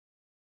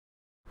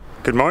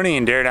Good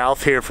morning, Darren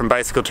Alf here from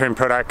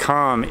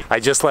BicycleTouringPro.com. I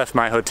just left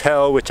my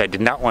hotel, which I did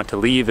not want to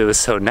leave. It was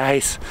so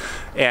nice.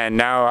 And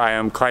now I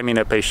am climbing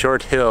up a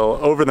short hill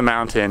over the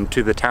mountain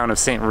to the town of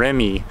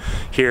Saint-Rémy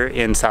here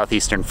in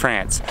southeastern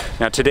France.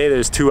 Now today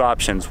there's two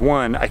options.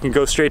 One, I can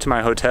go straight to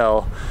my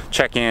hotel,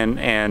 check in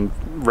and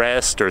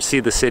rest or see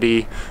the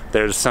city.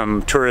 There's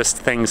some tourist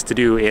things to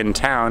do in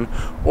town.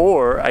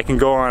 Or I can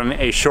go on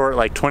a short,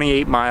 like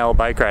 28-mile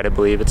bike ride, I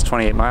believe. It's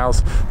 28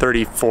 miles,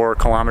 34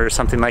 kilometers,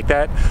 something like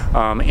that,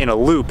 in a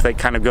loop that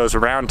kind of goes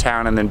around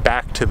town and then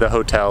back to the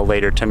hotel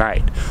later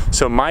tonight.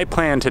 So my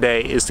plan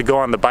today is to go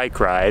on the bike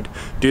ride,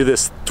 do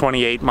this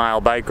 28-mile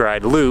bike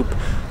ride loop,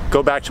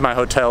 go back to my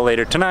hotel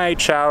later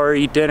tonight, shower,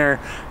 eat dinner,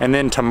 and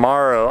then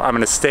tomorrow I'm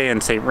going to stay in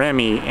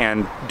Saint-Rémy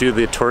and do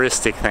the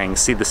touristic things,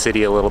 see the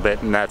city a little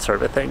bit and that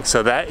sort of thing.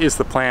 So that is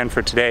the plan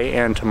for today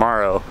and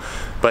tomorrow.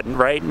 But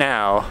right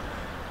now,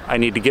 I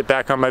need to get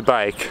back on my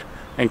bike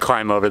and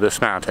climb over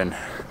this mountain.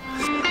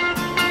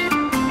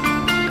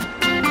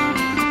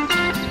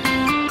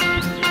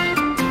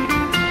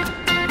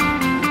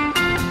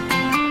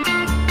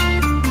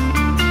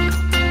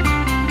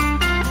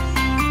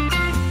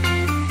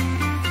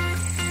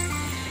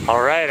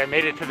 Alright, I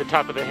made it to the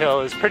top of the hill.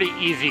 It was a pretty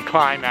easy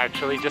climb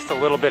actually, just a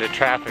little bit of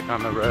traffic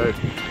on the road.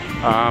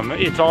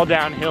 It's all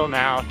downhill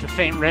now to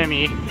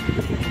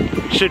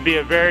Saint-Rémy. Should be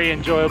a very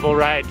enjoyable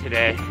ride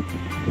today.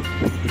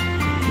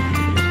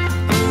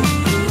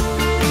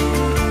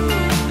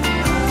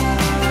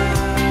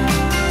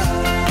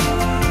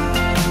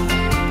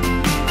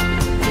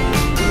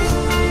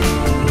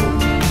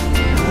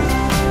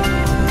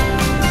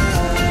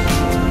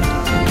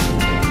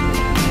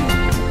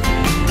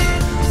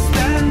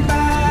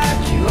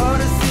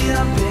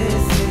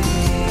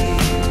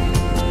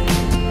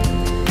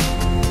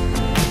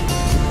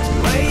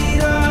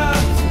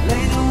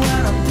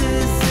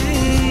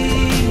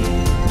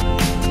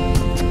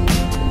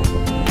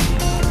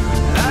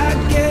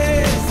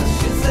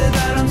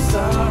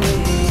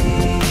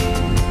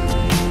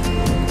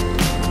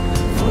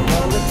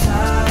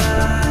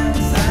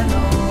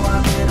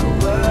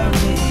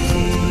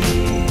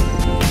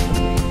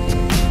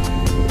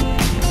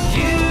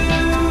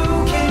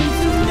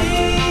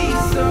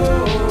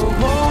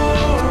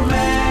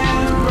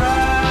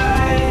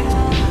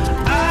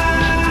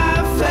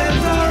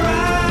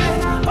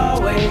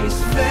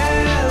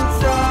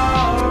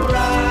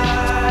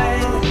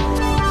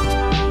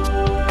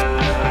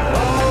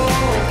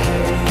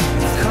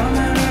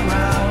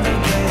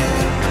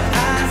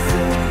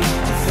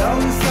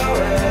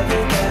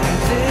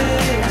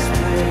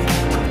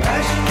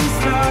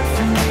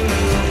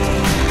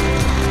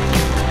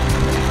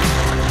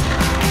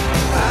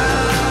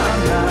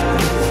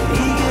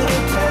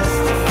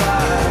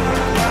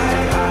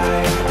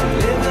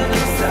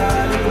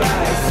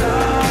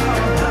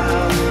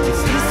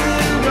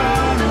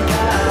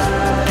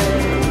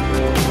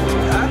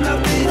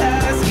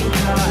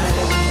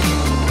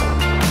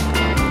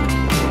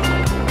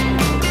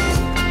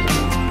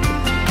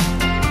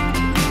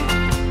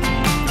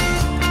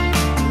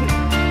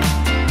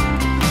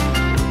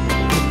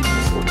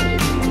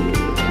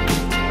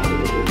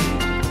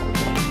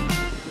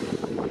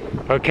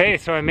 Okay,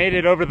 so I made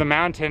it over the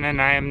mountain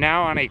and I am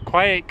now on a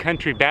quiet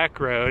country back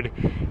road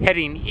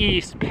heading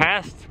east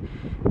past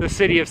the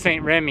city of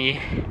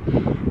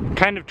Saint-Rémy,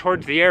 kind of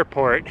towards the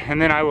airport,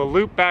 and then I will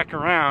loop back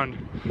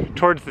around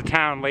towards the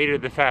town later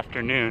this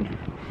afternoon.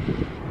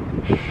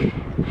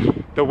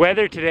 The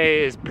weather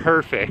today is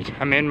perfect.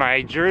 I'm in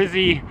my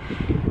jersey.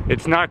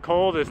 It's not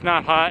cold, it's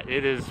not hot,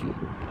 it is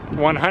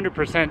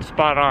 100%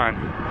 spot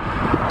on.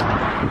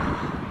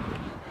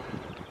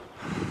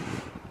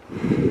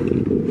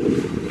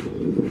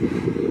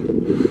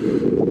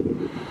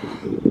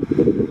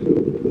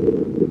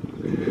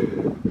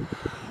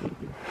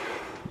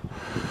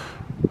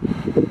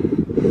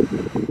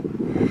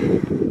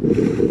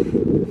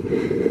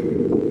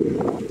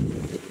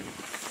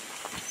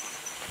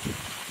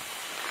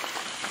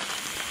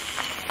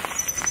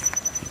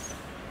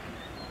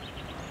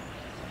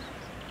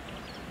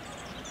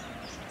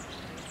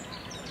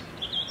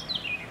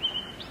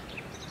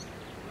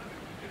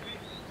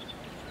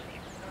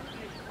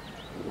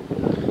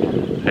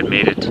 I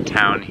made it to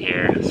town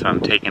here, so I'm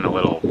taking a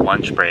little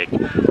lunch break.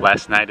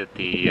 Last night at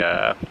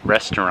the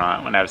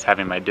restaurant, when I was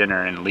having my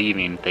dinner and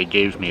leaving, they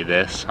gave me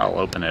this. I'll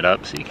open it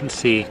up so you can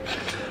see.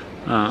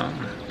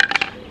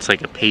 It's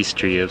like a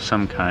pastry of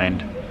some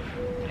kind,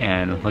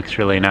 and it looks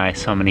really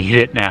nice, so I'm gonna eat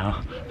it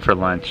now for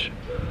lunch.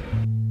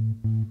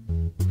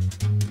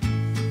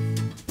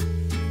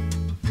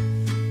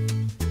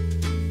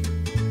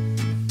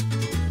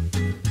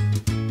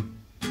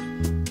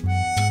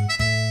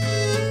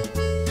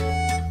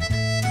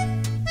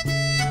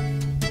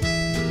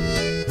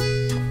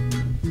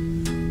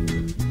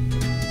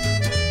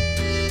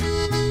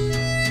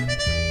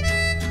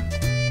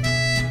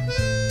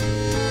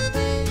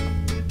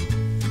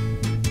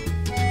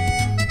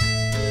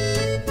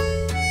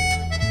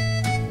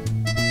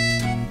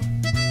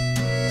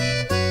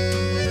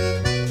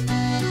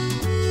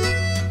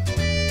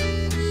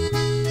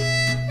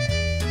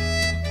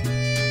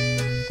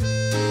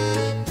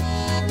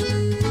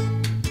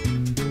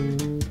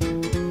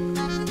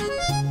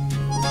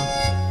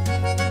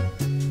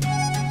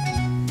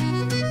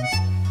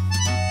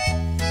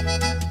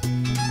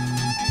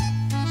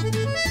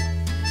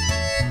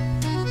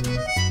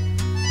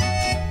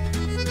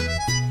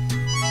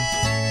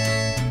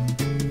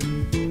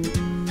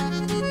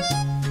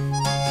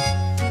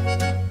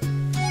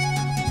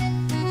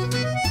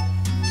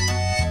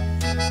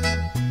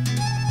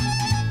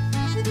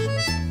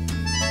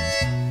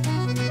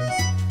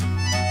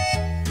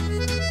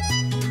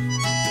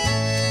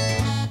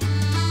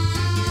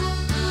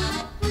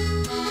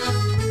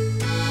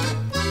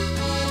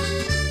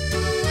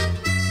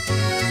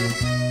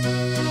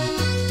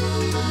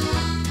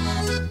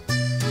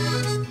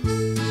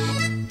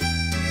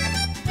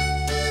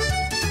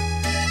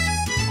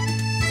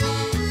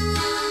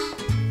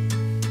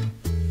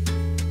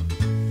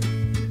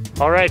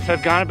 Alright, so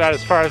I've gone about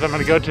as far as I'm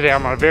going to go today.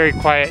 I'm on a very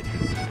quiet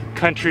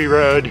country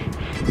road.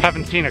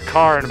 Haven't seen a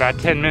car in about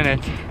 10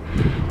 minutes,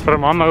 but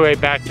I'm on my way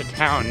back to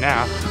town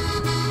now.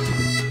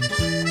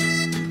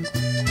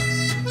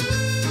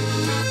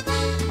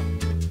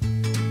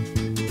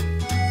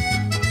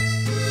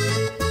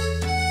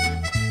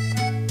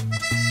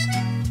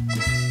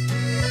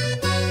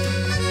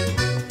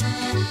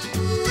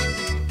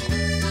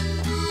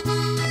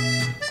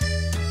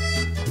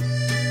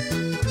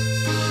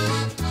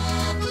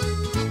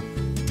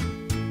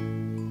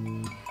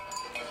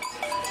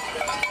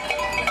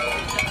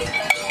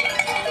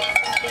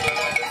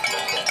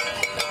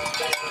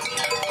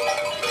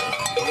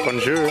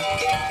 Bonjour.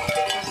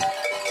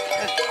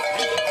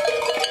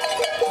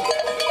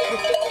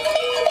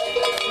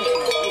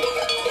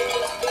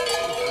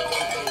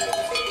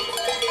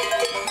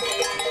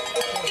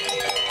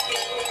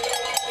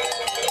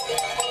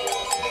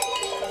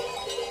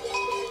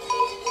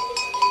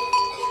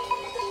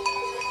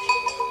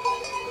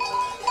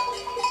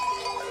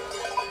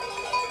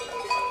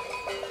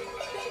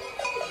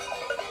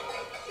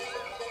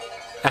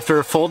 After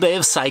a full day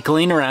of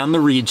cycling around the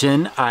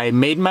region, I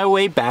made my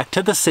way back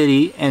to the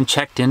city and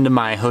checked into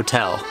my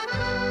hotel.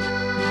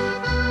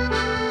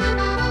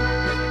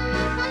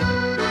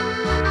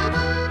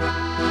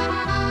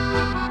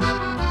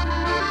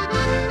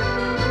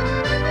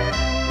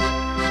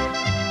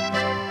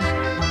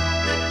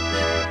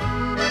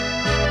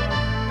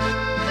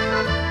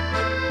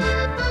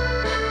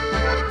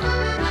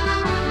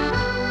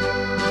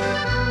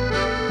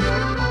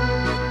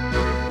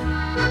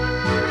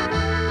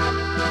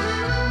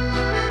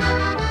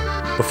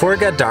 Before it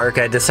got dark,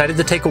 I decided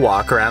to take a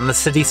walk around the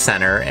city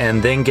center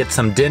and then get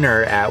some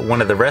dinner at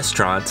one of the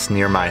restaurants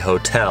near my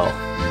hotel.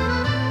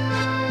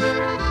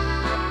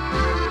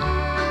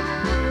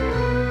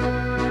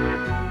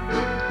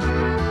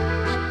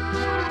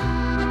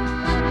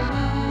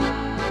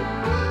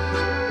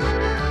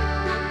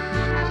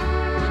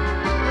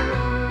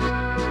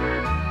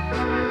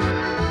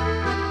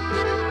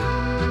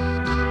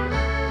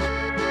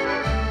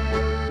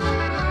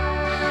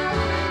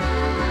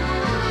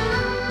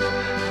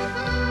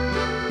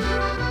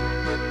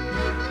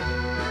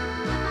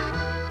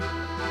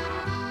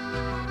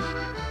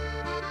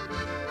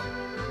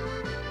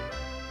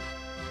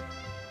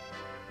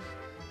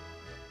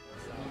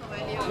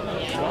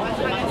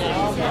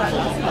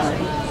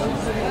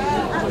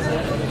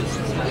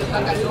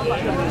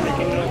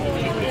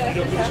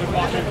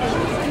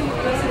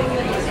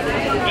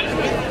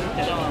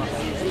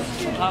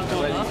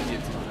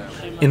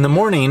 In the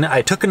morning,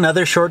 I took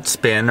another short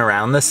spin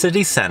around the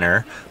city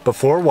center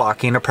before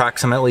walking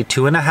approximately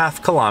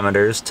 2.5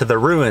 kilometers to the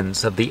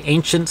ruins of the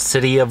ancient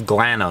city of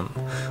Glanum,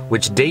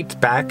 which dates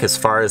back as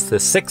far as the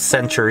 6th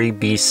century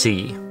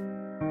BC.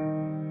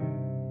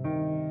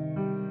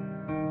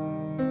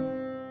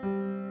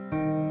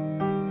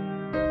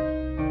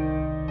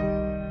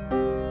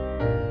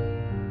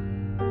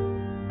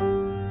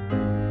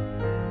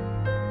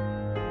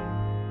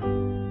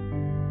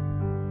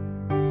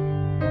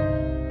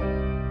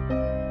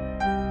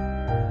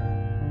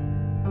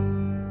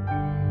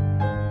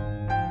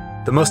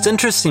 The most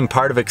interesting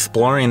part of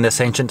exploring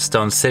this ancient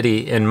stone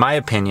city, in my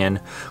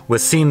opinion,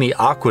 was seeing the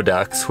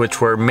aqueducts,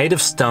 which were made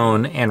of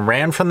stone and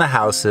ran from the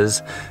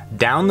houses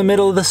down the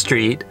middle of the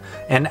street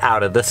and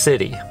out of the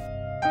city.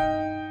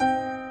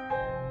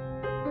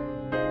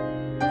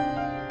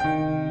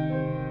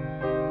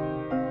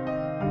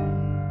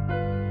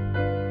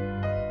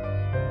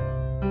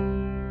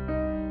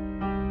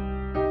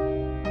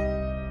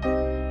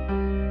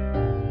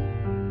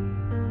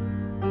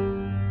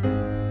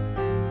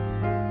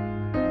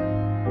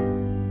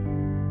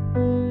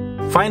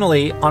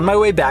 Finally, on my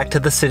way back to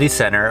the city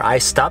center, I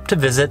stopped to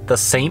visit the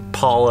St.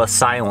 Paul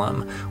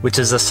Asylum, which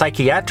is a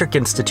psychiatric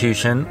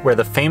institution where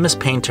the famous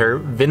painter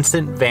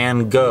Vincent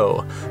van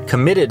Gogh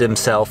committed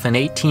himself in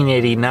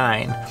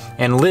 1889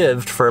 and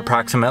lived for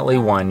approximately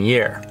 1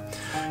 year.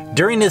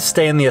 During his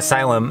stay in the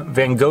asylum,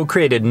 Van Gogh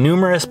created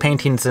numerous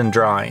paintings and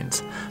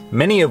drawings,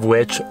 many of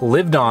which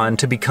lived on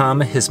to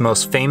become his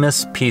most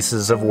famous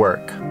pieces of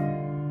work.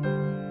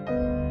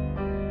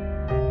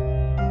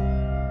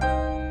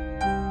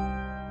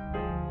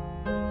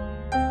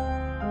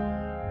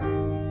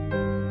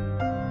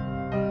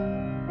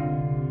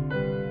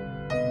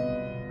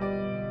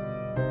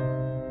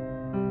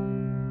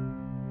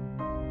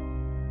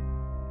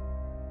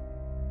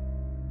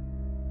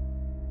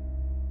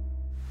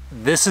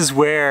 This is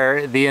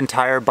where the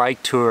entire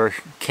bike tour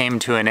came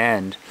to an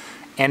end.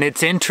 And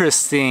it's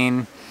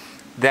interesting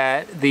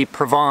that the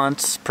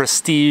Provence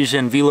Prestige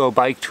and Vélo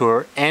bike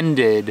tour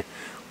ended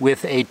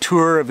with a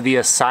tour of the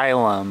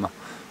asylum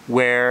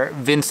where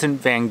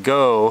Vincent van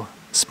Gogh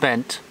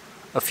spent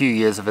a few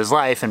years of his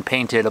life and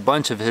painted a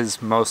bunch of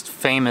his most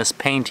famous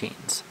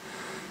paintings.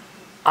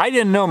 I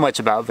didn't know much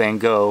about Van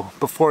Gogh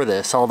before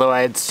this, although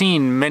I had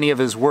seen many of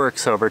his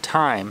works over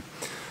time.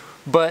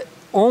 But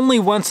only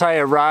once I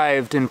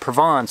arrived in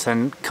Provence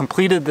and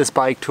completed this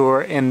bike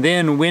tour and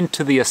then went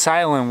to the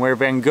asylum where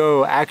Van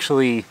Gogh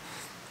actually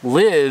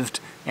lived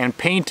and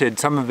painted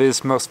some of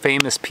his most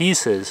famous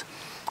pieces.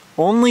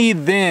 Only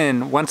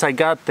then, once I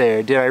got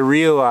there, did I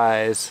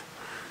realize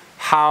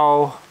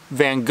how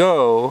Van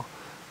Gogh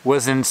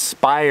was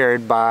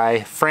inspired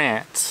by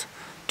France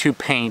to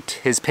paint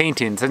his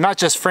paintings. And not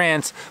just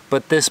France,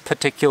 but this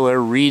particular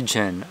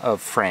region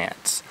of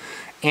France.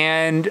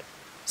 And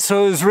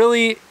so it was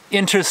really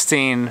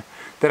interesting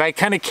that I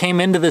kind of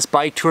came into this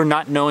bike tour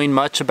not knowing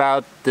much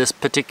about this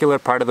particular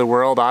part of the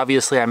world.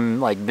 Obviously, I'm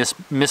like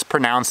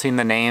mispronouncing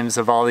the names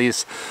of all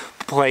these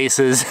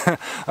places.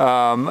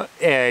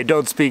 I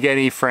don't speak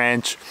any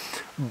French,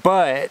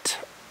 but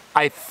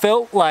I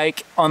felt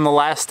like on the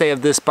last day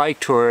of this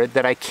bike tour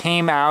that I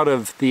came out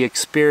of the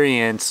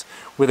experience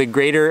with a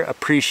greater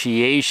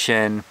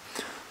appreciation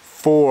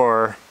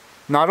for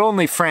not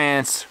only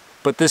France,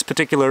 but this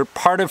particular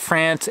part of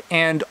France,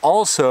 and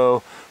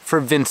also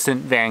for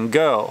Vincent van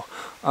Gogh.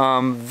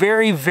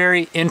 Very,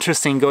 very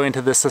interesting going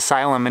to this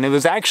asylum, and it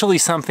was actually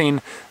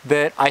something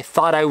that I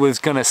thought I was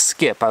gonna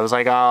skip. I was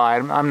like, oh,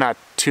 I'm not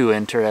too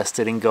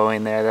interested in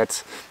going there.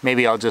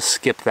 Maybe I'll just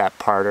skip that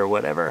part or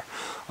whatever.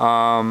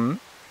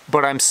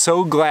 But I'm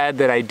so glad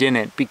that I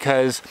didn't,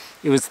 because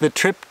it was the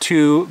trip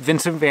to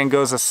Vincent van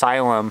Gogh's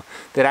asylum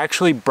that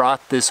actually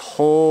brought this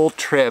whole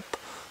trip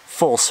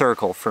full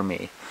circle for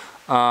me.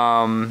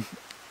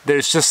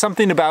 There's just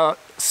something about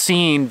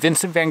seeing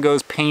Vincent van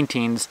Gogh's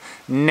paintings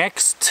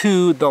next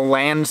to the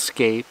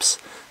landscapes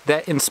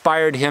that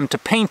inspired him to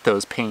paint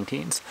those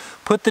paintings.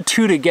 Put the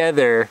two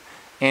together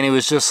and it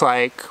was just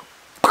like,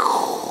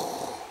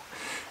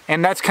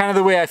 and that's kind of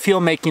the way I feel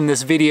making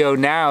this video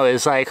now,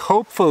 is like,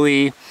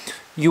 hopefully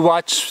you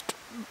watched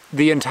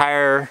the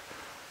entire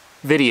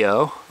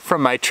video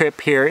from my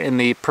trip here in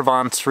the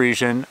Provence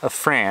region of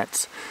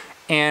France,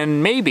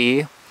 and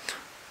maybe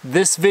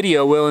this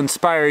video will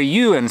inspire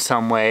you in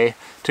some way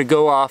to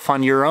go off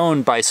on your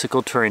own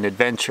bicycle touring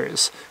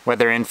adventures,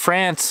 whether in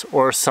France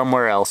or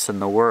somewhere else in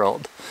the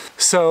world.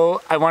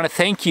 So I want to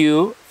thank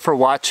you for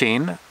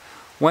watching.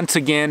 Once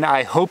again,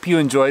 I hope you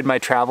enjoyed my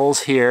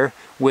travels here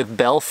with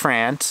Belle,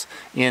 France,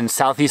 in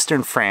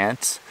southeastern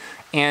France.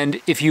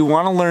 And if you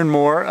want to learn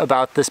more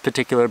about this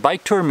particular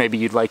bike tour, maybe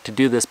you'd like to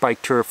do this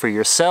bike tour for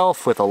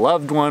yourself, with a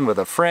loved one, with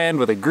a friend,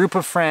 with a group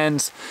of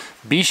friends,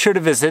 be sure to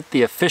visit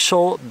the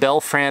official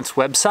Belle France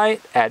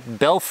website at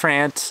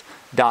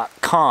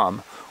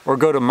bellefrance.com, or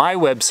go to my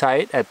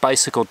website at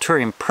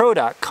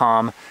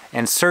bicycletouringpro.com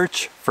and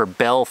search for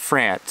Belle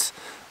France.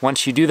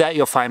 Once you do that,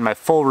 you'll find my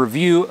full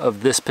review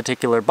of this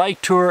particular bike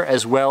tour,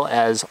 as well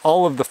as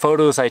all of the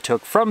photos I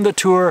took from the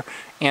tour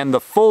and the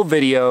full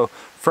video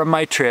from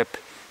my trip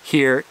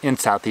here in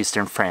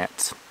southeastern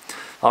France.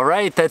 All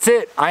right, that's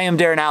it. I am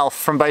Darren Alf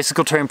from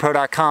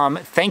bicycletouringpro.com.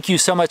 Thank you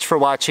so much for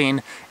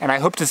watching, and I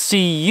hope to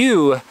see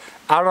you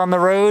out on the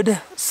road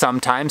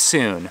sometime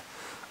soon.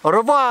 Au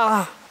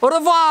revoir! Au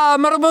revoir,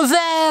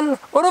 mademoiselle!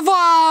 Au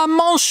revoir,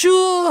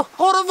 monsieur!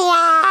 Au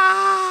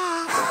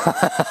revoir!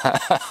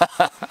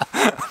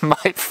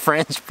 My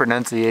French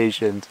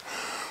pronunciations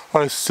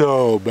are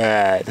so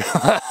bad.